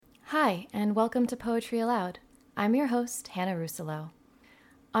Hi, and welcome to Poetry Aloud. I'm your host, Hannah Rusalo.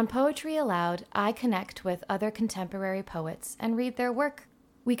 On Poetry Aloud, I connect with other contemporary poets and read their work.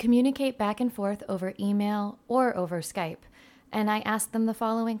 We communicate back and forth over email or over Skype, and I ask them the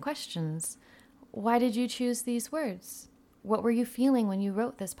following questions. Why did you choose these words? What were you feeling when you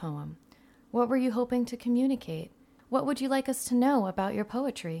wrote this poem? What were you hoping to communicate? What would you like us to know about your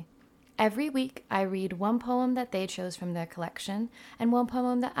poetry? Every week, I read one poem that they chose from their collection and one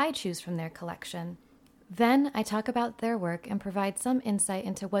poem that I choose from their collection. Then I talk about their work and provide some insight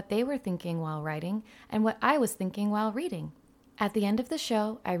into what they were thinking while writing and what I was thinking while reading. At the end of the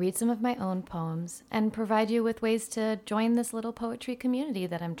show, I read some of my own poems and provide you with ways to join this little poetry community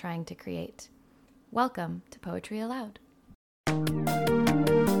that I'm trying to create. Welcome to Poetry Aloud.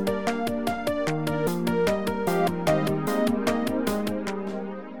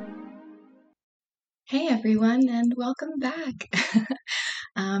 Hey everyone, and welcome back.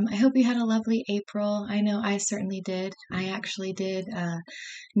 I hope you had a lovely April. I know I certainly did. I actually did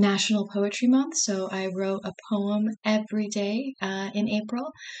National Poetry Month, so I wrote a poem every day in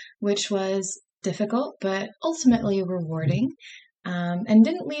April, which was difficult but ultimately rewarding, and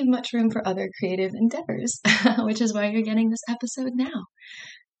didn't leave much room for other creative endeavors, which is why you're getting this episode now.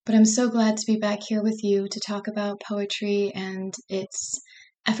 But I'm so glad to be back here with you to talk about poetry and its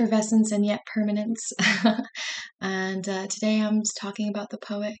effervescence and yet permanence. And today I'm talking about the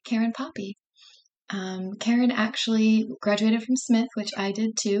poet Karen Poppy. Karen actually graduated from Smith, which I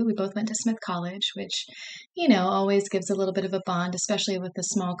did too. We both went to Smith College, which, always gives a little bit of a bond, especially with a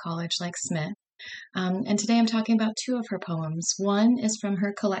small college like Smith. And today I'm talking about two of her poems. One is from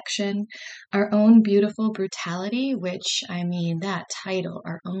her collection, Our Own Beautiful Brutality, which, that title,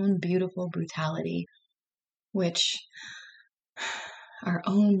 Our Own Beautiful Brutality, which, Our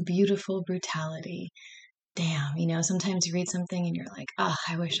Own Beautiful Brutality. Damn, sometimes you read something and you're like,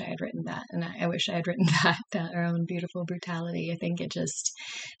 I wish I had written that. And I wish I had written that Our Own Beautiful Brutality. I think it just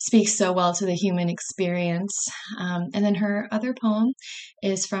speaks so well to the human experience. And then her other poem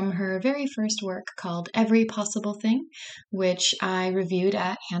is from her very first work called Every Possible Thing, which I reviewed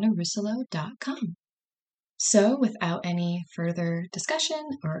at hannahrussolo.com. So without any further discussion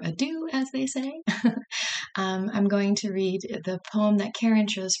or ado, as they say, I'm going to read the poem that Karen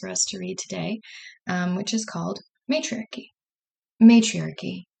chose for us to read today, which is called Matriarchy.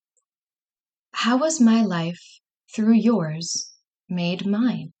 Matriarchy. How was my life, through yours, made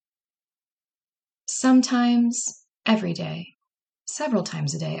mine? Sometimes, every day, several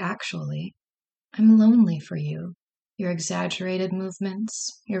times a day, actually, I'm lonely for you, your exaggerated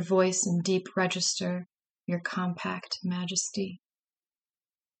movements, your voice in deep register, your compact majesty.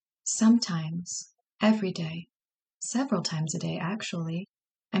 Sometimes, every day, several times a day actually,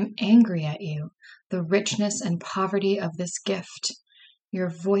 I'm angry at you, the richness and poverty of this gift, your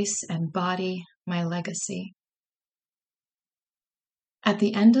voice and body, my legacy. At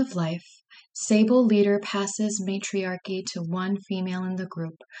the end of life, sable leader passes matriarchy to one female in the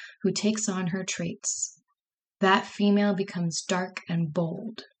group who takes on her traits. That female becomes dark and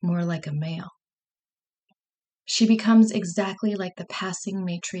bold, more like a male. She becomes exactly like the passing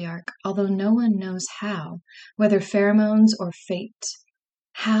matriarch, although no one knows how, whether pheromones or fate.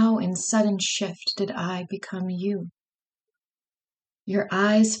 How in sudden shift did I become you? Your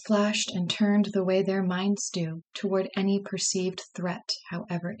eyes flashed and turned the way their minds do toward any perceived threat,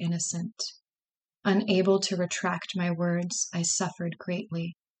 however innocent. Unable to retract my words, I suffered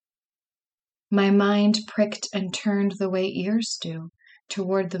greatly. My mind pricked and turned the way ears do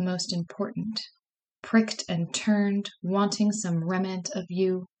toward the most important. Pricked and turned, wanting some remnant of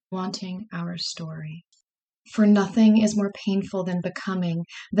you, wanting our story. For nothing is more painful than becoming,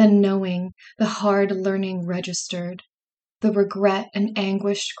 than knowing, the hard learning registered, the regret and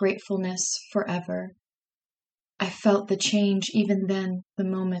anguished gratefulness forever. I felt the change even then, the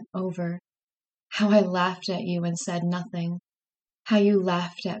moment over. How I laughed at you and said nothing. How you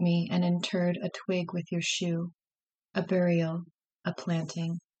laughed at me and interred a twig with your shoe. A burial, a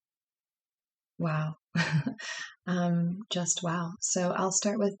planting. Wow. Just wow. So I'll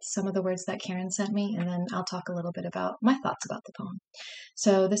start with some of the words that Karen sent me, and then I'll talk a little bit about my thoughts about the poem.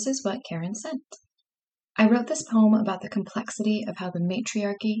 So this is what Karen sent. I wrote this poem about the complexity of how the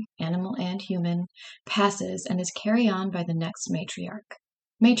matriarchy, animal and human, passes and is carried on by the next matriarch.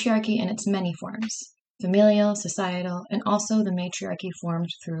 Matriarchy in its many forms, familial, societal, and also the matriarchy formed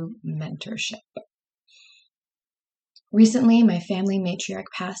through mentorship. Recently, my family matriarch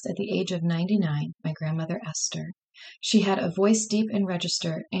passed at the age of 99, my grandmother Esther. She had a voice deep in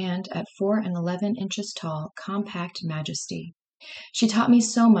register and, at 4 and 11 inches tall, compact majesty. She taught me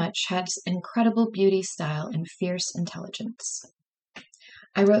so much, had incredible beauty, style, and fierce intelligence.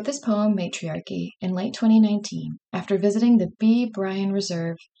 I wrote this poem, Matriarchy, in late 2019 after visiting the B. Bryan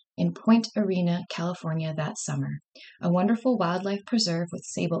Reserve in Point Arena, California that summer, a wonderful wildlife preserve with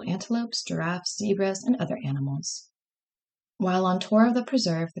sable antelopes, giraffes, zebras, and other animals. While on tour of the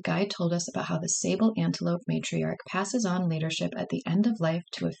preserve, the guide told us about how the sable antelope matriarch passes on leadership at the end of life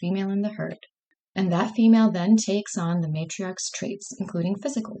to a female in the herd, and that female then takes on the matriarch's traits, including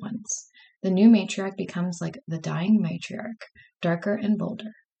physical ones. The new matriarch becomes like the dying matriarch, darker and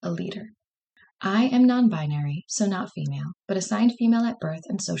bolder, a leader. I am non-binary, so not female, but assigned female at birth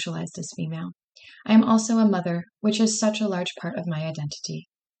and socialized as female. I am also a mother, which is such a large part of my identity.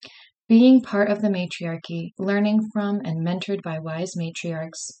 Being part of the matriarchy, learning from and mentored by wise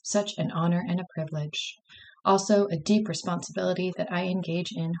matriarchs, such an honor and a privilege. Also, a deep responsibility that I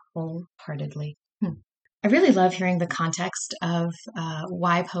engage in wholeheartedly. I really love hearing the context of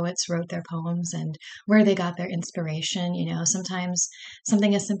why poets wrote their poems and where they got their inspiration. You know, sometimes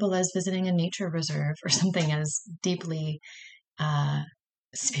something as simple as visiting a nature reserve or something as deeply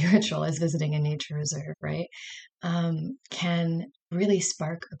spiritual as visiting a nature reserve, right, can really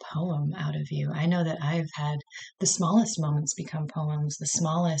spark a poem out of you. I know that I've had the smallest moments become poems, the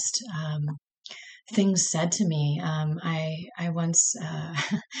smallest things said to me. I once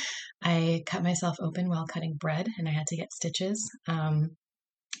I cut myself open while cutting bread, and I had to get stitches. And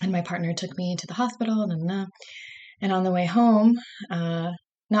my partner took me to the hospital, and on the way home, not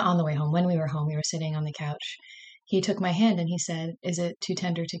on the way home, when we were home, we were sitting on the couch. He took my hand and he said, "Is it too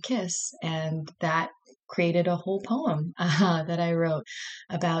tender to kiss?" And that created a whole poem that I wrote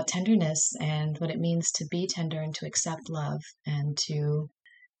about tenderness and what it means to be tender and to accept love and to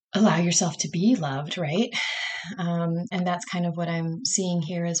allow yourself to be loved, right? And that's kind of what I'm seeing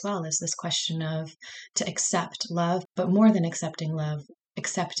here as well, is this question of to accept love, but more than accepting love,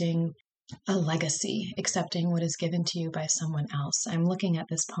 accepting a legacy, accepting what is given to you by someone else. I'm looking at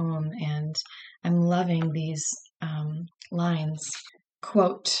this poem and I'm loving these lines.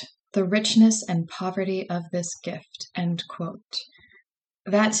 Quote, "The richness and poverty of this gift," end quote.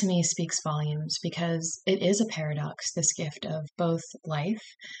 That to me speaks volumes because it is a paradox, this gift of both life,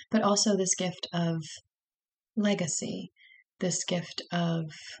 but also this gift of legacy, this gift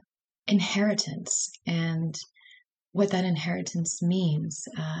of inheritance and what that inheritance means.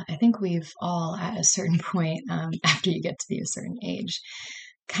 I think we've all, at a certain point, after you get to be a certain age,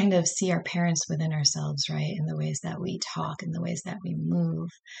 kind of see our parents within ourselves, right? In the ways that we talk, in the ways that we move.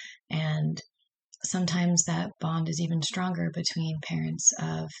 And sometimes that bond is even stronger between parents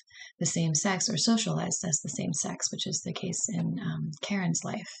of the same sex or socialized as the same sex, which is the case in Karen's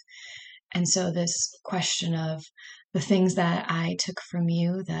life. And so this question of the things that I took from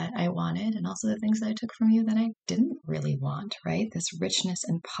you that I wanted, and also the things that I took from you that I didn't really want, right? This richness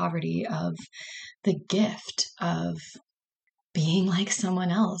and poverty of the gift of being like someone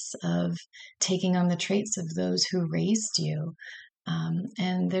else, of taking on the traits of those who raised you.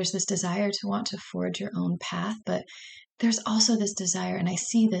 And there's this desire to want to forge your own path, but there's also this desire, and I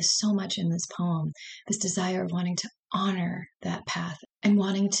see this so much in this poem, this desire of wanting to honor that path and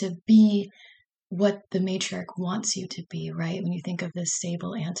wanting to be what the matriarch wants you to be, right? When you think of this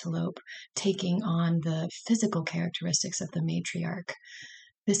sable antelope taking on the physical characteristics of the matriarch,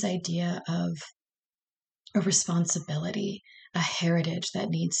 this idea of a responsibility, a heritage that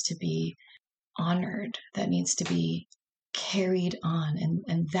needs to be honored, that needs to be carried on.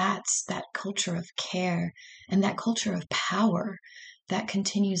 And that's that culture of care and that culture of power that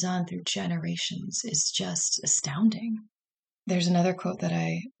continues on through generations is just astounding. There's another quote that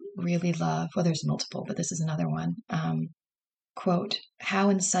I really love. Well, there's multiple, but this is another one. Quote, "How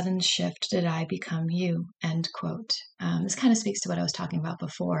in sudden shift did I become you?" End quote. This kind of speaks to what I was talking about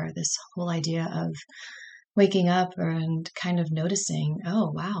before, this whole idea of waking up and kind of noticing, oh,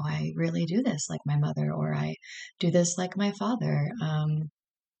 wow, I really do this like my mother, or I do this like my father.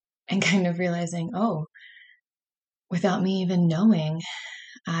 And kind of realizing, oh, without me even knowing,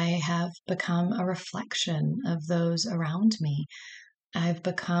 I have become a reflection of those around me. I've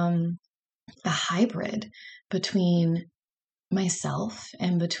become a hybrid between myself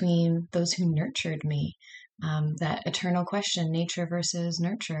and between those who nurtured me. That eternal question, nature versus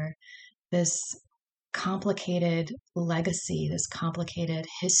nurture, this complicated legacy, this complicated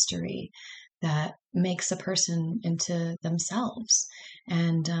history that makes a person into themselves.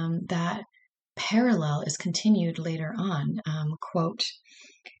 And that parallel is continued later on. Quote,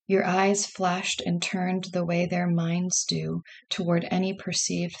 "Your eyes flashed and turned the way their minds do toward any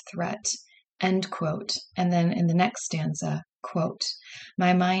perceived threat." End quote. And then in the next stanza, quote,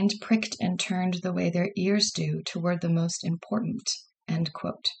 "My mind pricked and turned the way their ears do toward the most important." End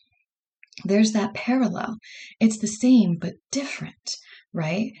quote. There's that parallel. It's the same, but different.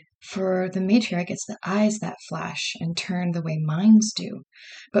 right? For the matriarch, it's the eyes that flash and turn the way minds do.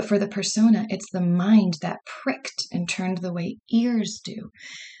 But for the persona, it's the mind that pricked and turned the way ears do.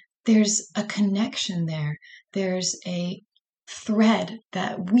 There's a connection there. There's a thread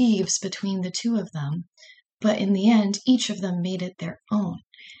that weaves between the two of them. But in the end, each of them made it their own.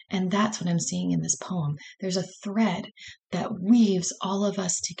 And that's what I'm seeing in this poem. There's a thread that weaves all of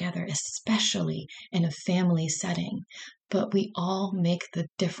us together, especially in a family setting. But we all make the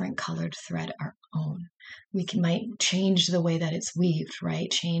different colored thread our own. Might change the way that it's weaved,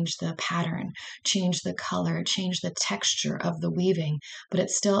 right? Change the pattern, change the color, change the texture of the weaving, but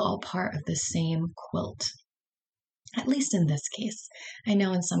it's still all part of the same quilt. At least in this case. I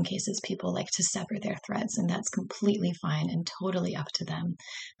know in some cases people like to sever their threads, and that's completely fine and totally up to them.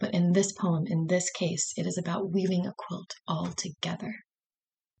 But in this poem, in this case, it is about weaving a quilt all together.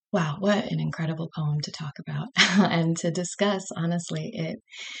 Wow, what an incredible poem to talk about and to discuss. Honestly, it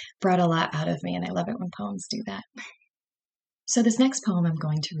brought a lot out of me, and I love it when poems do that. So this next poem I'm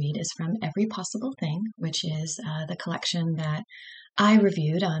going to read is from Every Possible Thing, which is the collection that I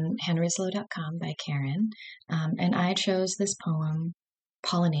reviewed on hannahrussolo.com by Karen, and I chose this poem,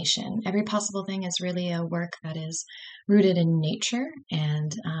 Pollination. Every Possible Thing is really a work that is rooted in nature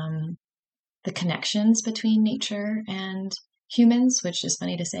and the connections between nature and humans, which is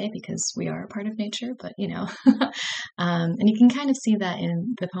funny to say because we are a part of nature, but and you can kind of see that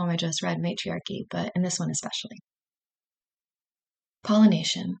in the poem I just read, Matriarchy, but in this one especially.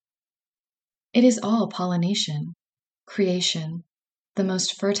 Pollination. It is all pollination, creation, the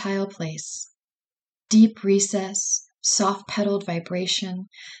most fertile place. Deep recess, soft-petaled vibration,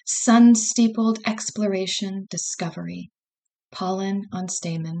 sun-steepled exploration, discovery. Pollen on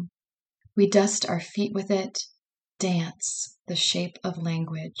stamen. We dust our feet with it, dance, the shape of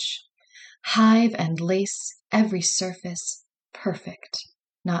language. Hive and lace, every surface, perfect,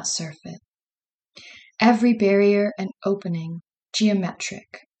 not surfeit. Every barrier an opening,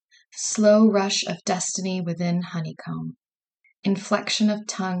 geometric. Slow rush of destiny within honeycomb. Inflection of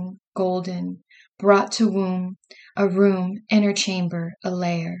tongue, golden, brought to womb, a room, inner chamber, a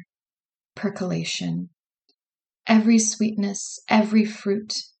layer. Percolation. Every sweetness, every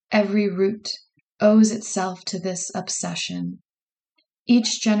fruit, every root owes itself to this obsession.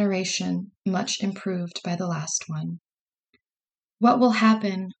 Each generation much improved by the last one. What will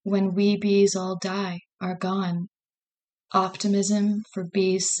happen when we bees all die, are gone? Optimism for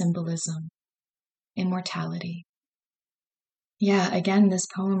bees' symbolism. Immortality. Yeah, again, this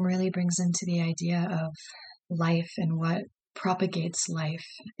poem really brings into the idea of life and what propagates life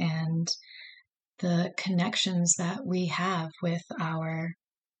and the connections that we have with our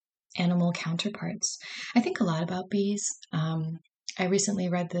animal counterparts. I think a lot about bees. I recently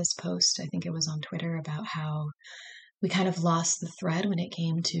read this post, I think it was on Twitter, about how we kind of lost the thread when it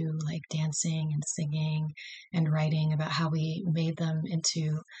came to like dancing and singing and writing, about how we made them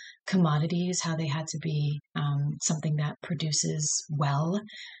into commodities, how they had to be something that produces well,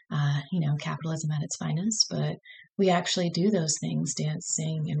 capitalism at its finest. But we actually do those things, dance,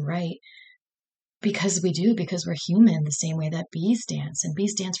 sing, and write, because we're human, the same way that bees dance. And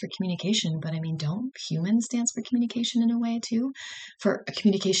bees dance for communication, but I mean, don't humans dance for communication in a way too? For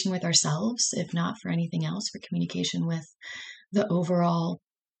communication with ourselves, if not for anything else, for communication with the overall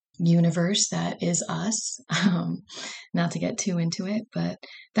universe that is us. Not to get too into it, but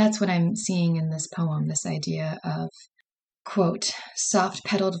that's what I'm seeing in this poem, this idea of, quote,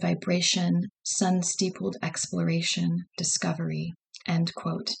 soft-petaled vibration, sun-steepled exploration, discovery, end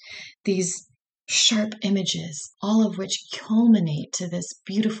quote. These sharp images, all of which culminate to this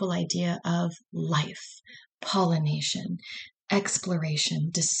beautiful idea of life, pollination, exploration,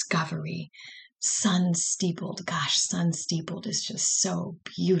 discovery, sun-steepled. Gosh, sun-steepled is just so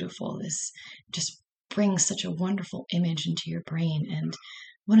beautiful. This just brings such a wonderful image into your brain. And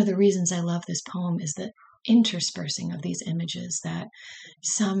one of the reasons I love this poem is the interspersing of these images, that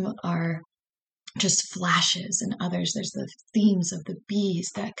some are just flashes and others there's the themes of the bees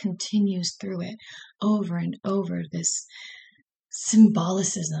that continues through it over and over, this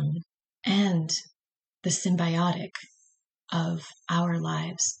symbolicism and the symbiotic of our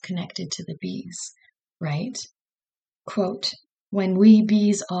lives connected to the bees, right? Quote, when we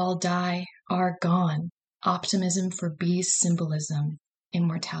bees all die, are gone, optimism for bees' symbolism,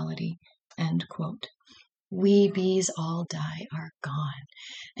 immortality, end quote. We bees all die, are gone.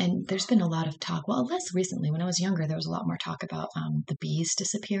 And there's been a lot of talk, well, less recently. When I was younger, there was a lot more talk about the bees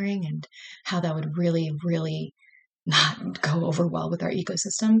disappearing and how that would really, really not go over well with our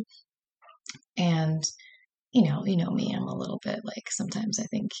ecosystem. And, you know me, I'm a little bit like, sometimes I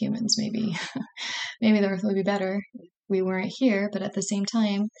think humans maybe the earth would be better we weren't here, but at the same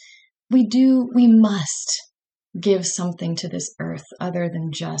time, we must give something to this earth other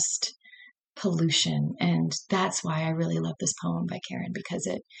than just pollution. And that's why I really love this poem by Karen, because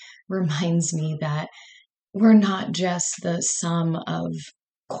it reminds me that we're not just the sum of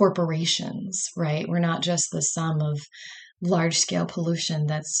corporations, right? We're not just the sum of large scale pollution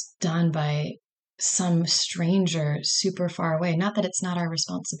that's done by some stranger super far away. Not that it's not our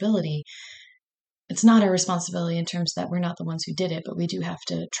responsibility. It's not our responsibility in terms that we're not the ones who did it, but we do have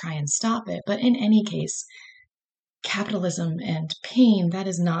to try and stop it. But in any case, capitalism and pain, that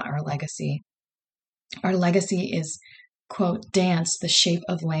is not our legacy. Our legacy is, quote, dance, the shape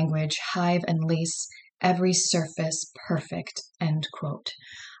of language, hive and lace, every surface perfect, end quote.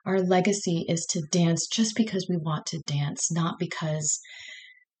 Our legacy is to dance just because we want to dance, not because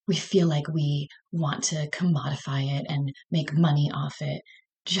we feel like we want to commodify it and make money off it,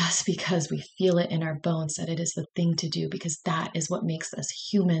 just because we feel it in our bones that it is the thing to do, because that is what makes us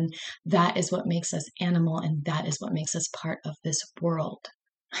human, that is what makes us animal, and that is what makes us part of this world.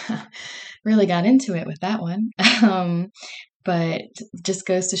 Really got into it with that one. But just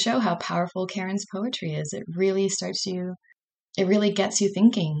goes to show how powerful Karen's poetry is. It really gets you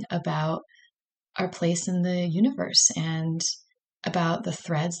thinking about our place in the universe and about the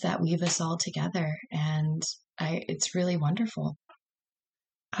threads that weave us all together. And it's really wonderful.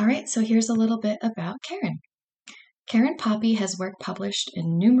 All right, so here's a little bit about Karen. Karen Poppy has work published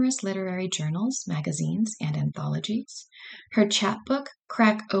in numerous literary journals, magazines, and anthologies. Her chapbook,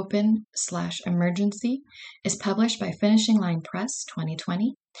 Crack Open/Emergency, is published by Finishing Line Press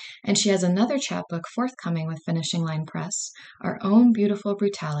 2020, and she has another chapbook forthcoming with Finishing Line Press, Our Own Beautiful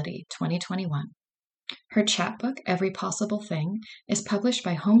Brutality 2021. Her chapbook, Every Possible Thing, is published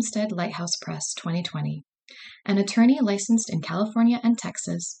by Homestead Lighthouse Press 2020. An attorney licensed in California and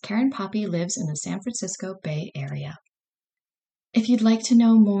Texas, Karen Poppy lives in the San Francisco Bay Area. If you'd like to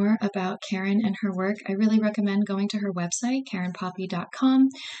know more about Karen and her work, I really recommend going to her website, karenpoppy.com.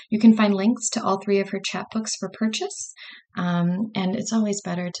 You can find links to all 3 of her chapbooks for purchase, and it's always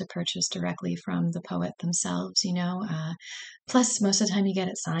better to purchase directly from the poet themselves, Plus, most of the time you get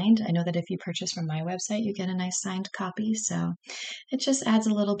it signed. I know that if you purchase from my website, you get a nice signed copy, so it just adds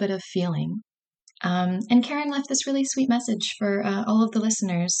a little bit of feeling. And Karen left this really sweet message for all of the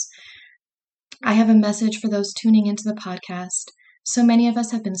listeners. I have a message for those tuning into the podcast. So many of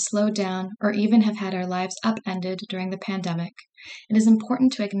us have been slowed down or even have had our lives upended during the pandemic. It is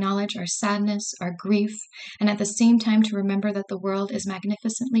important to acknowledge our sadness, our grief, and at the same time to remember that the world is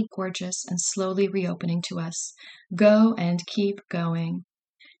magnificently gorgeous and slowly reopening to us. Go and keep going.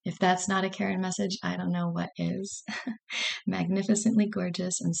 If that's not a Karen message, I don't know what is. Magnificently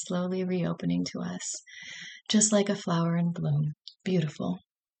gorgeous and slowly reopening to us. Just like a flower in bloom. Beautiful.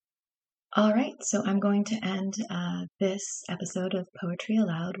 All right, so I'm going to end this episode of Poetry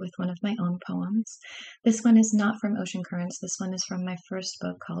Aloud with one of my own poems. This one is not from Ocean Currents. This one is from my first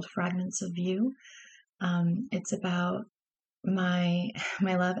book called Fragments of You. It's about my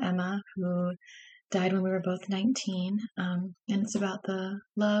love, Emma, who died when we were both 19, and it's about the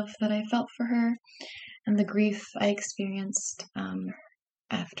love that I felt for her and the grief I experienced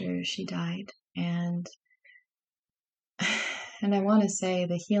after she died, and I want to say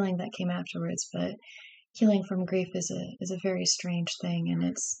the healing that came afterwards, but healing from grief is a very strange thing, and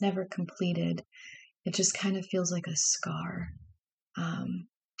it's never completed. It just kind of feels like a scar,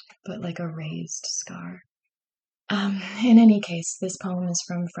 but like a raised scar. In any case, this poem is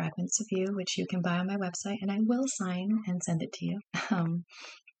from Fragments of You, which you can buy on my website, and I will sign and send it to you. And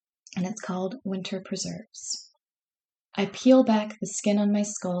it's called Winter Preserves. I peel back the skin on my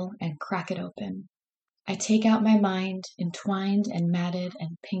skull and crack it open. I take out my mind, entwined and matted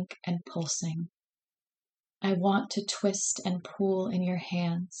and pink and pulsing. I want to twist and pool in your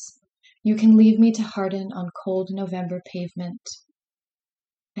hands. You can leave me to harden on cold November pavement.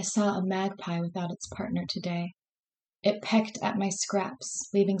 I saw a magpie without its partner today. It pecked at my scraps,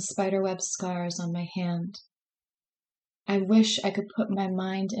 leaving spiderweb scars on my hand. I wish I could put my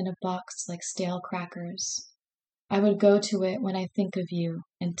mind in a box like stale crackers. I would go to it when I think of you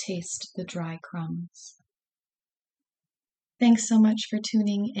and taste the dry crumbs. Thanks so much for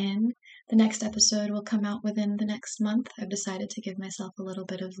tuning in. The next episode will come out within the next month. I've decided to give myself a little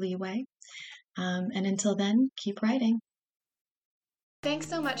bit of leeway. And until then, keep writing. Thanks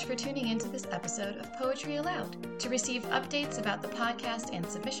so much for tuning into this episode of Poetry Aloud. To receive updates about the podcast and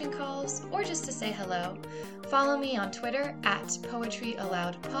submission calls, or just to say hello, follow me on Twitter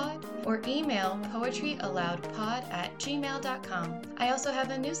 @PoetryAloudPod or email poetryaloudpod@gmail.com. I also have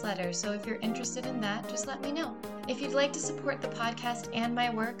a newsletter, so if you're interested in that, just let me know. If you'd like to support the podcast and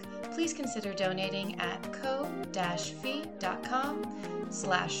my work, please consider donating at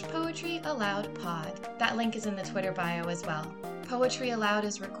ko-fi.com/poetryaloudpod. That link is in the Twitter bio as well. Poetry Aloud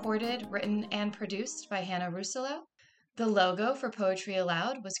is recorded, written, and produced by Hannah Rusalo. The logo for Poetry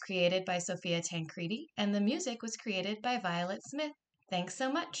Aloud was created by Sophia Tancredi, and the music was created by Violet Smith. Thanks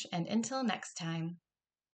so much, and until next time.